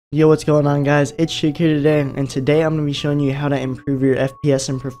Yo, what's going on, guys? It's Sshig here today, and today I'm going to be showing you how to improve your FPS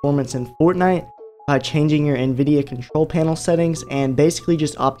and performance in Fortnite by changing your Nvidia Control Panel Settings and basically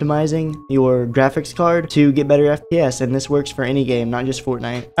just optimizing your graphics card to get better FPS, and this works for any game, not just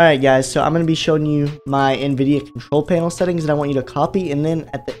Fortnite. Alright guys, so I'm going to be showing you my Nvidia Control Panel settings that I want you to copy, and then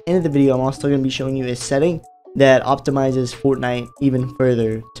at the end of the video I'm also going to be showing you a setting that optimizes Fortnite even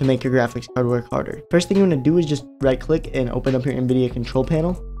further to make your graphics card work harder. First thing you want to do is just right click and open up your Nvidia Control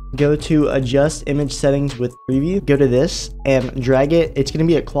Panel. Go to adjust image settings with preview, go to this and drag it. It's going to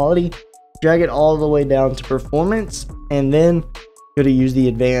be at quality, drag it all the way down to performance, and then go to use the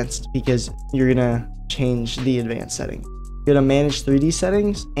advanced because you're going to change the advanced setting. Go to manage 3D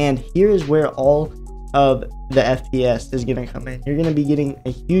settings, and here is where all of the FPS is going to come in. You're going to be getting a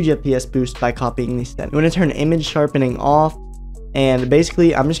huge FPS boost by copying these settings. You want to turn image sharpening off, and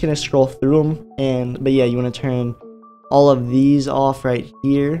basically I'm just going to scroll through them, but yeah, you want to turn all of these off right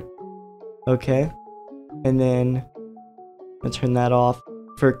here. Okay, and then let's turn that off.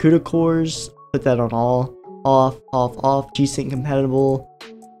 For CUDA cores, put that on all, off, G-Sync compatible.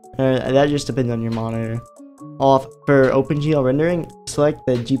 That just depends on your monitor. Off. For OpenGL rendering, select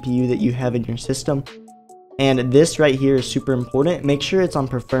the GPU that you have in your system, and this right here is super important. Make sure it's on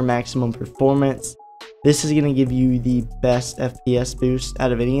prefer maximum performance. This is going to give you the best FPS boost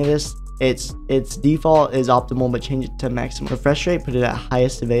out of any of this. Its default is optimal, but change it to maximum. Refresh rate, put it at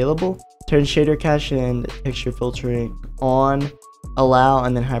highest available. Turn shader cache and texture filtering on, allow,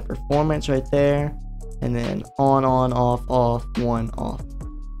 and then high performance right there, and then on, off, 1, off.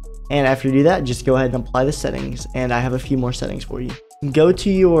 And after you do that, just go ahead and apply the settings, and I have a few more settings for you. Go to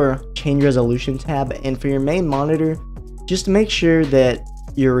your change resolution tab, and for your main monitor, just make sure that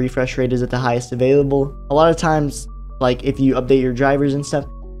your refresh rate is at the highest available. A lot of times, like if you update your drivers and stuff,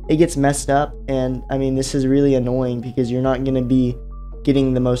 it gets messed up, and I mean, this is really annoying because you're not going to be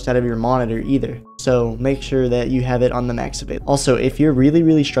getting the most out of your monitor either. So make sure that you have it on the max available. Also, if you're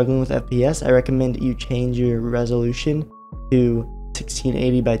really struggling with FPS, I recommend you change your resolution to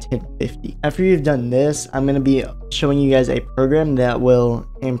 1680 by 1050. After you've done this, I'm going to be showing you guys a program that will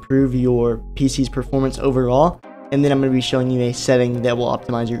improve your PC's performance overall, and then I'm going to be showing you a setting that will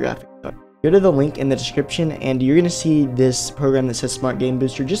optimize your graphics card. Go to the link in the description, and you're going to see this program that says Smart Game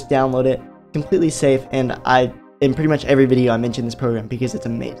Booster. Just download it, completely safe, and in pretty much every video I mention this program because it's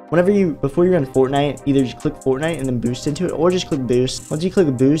amazing. Before you run Fortnite, either just click Fortnite and then boost into it, or just click boost. Once you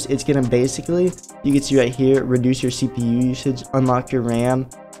click boost, it's gonna basically, you can see right here, reduce your CPU usage, unlock your RAM,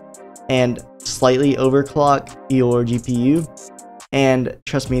 and slightly overclock your GPU. And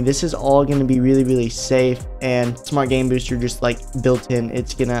trust me, this is all gonna be really safe, and Smart Game Booster just like built in,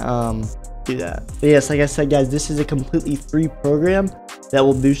 it's gonna do that. But yes, like I said guys, this is a completely free program that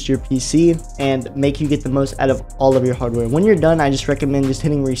will boost your PC and make you get the most out of all of your hardware. When you're done, I just recommend just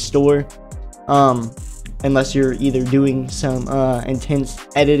hitting restore, unless you're either doing some intense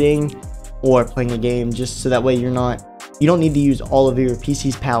editing or playing a game, just so that way you don't need to use all of your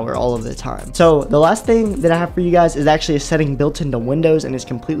PC's power all of the time. So the last thing that I have for you guys is actually a setting built into Windows, and it's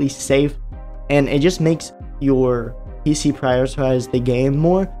completely safe, and it just makes your PC prioritize the game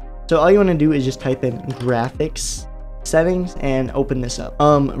more. So all you want to do is just type in graphics settings and open this up.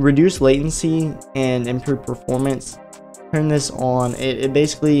 Reduce latency and improve performance. Turn this on. It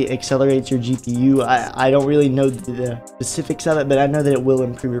basically accelerates your GPU. I don't really know the specifics of it, but I know that it will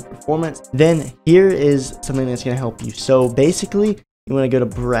improve your performance. Then here is something that's going to help you. So basically, you want to go to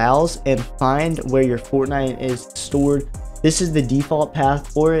browse and find where your Fortnite is stored. This is the default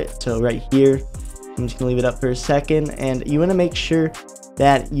path for it. So right here, I'm just gonna leave it up for a second, and you want to make sure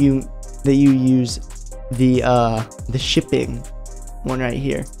that you use the shipping one right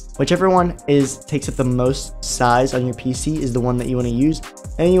here. Whichever one takes up the most size on your PC is the one that you want to use,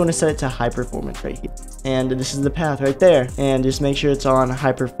 and you want to set it to high performance right here. And this is the path right there, and just make sure it's on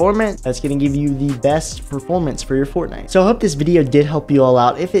high performance. That's going to give you the best performance for your Fortnite. So I hope this video did help you all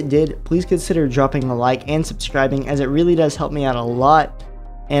out. If it did, please consider dropping a like and subscribing, as it really does help me out a lot.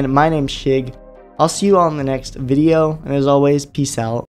 And my name's Sshig. I'll see you all in the next video, and as always, peace out.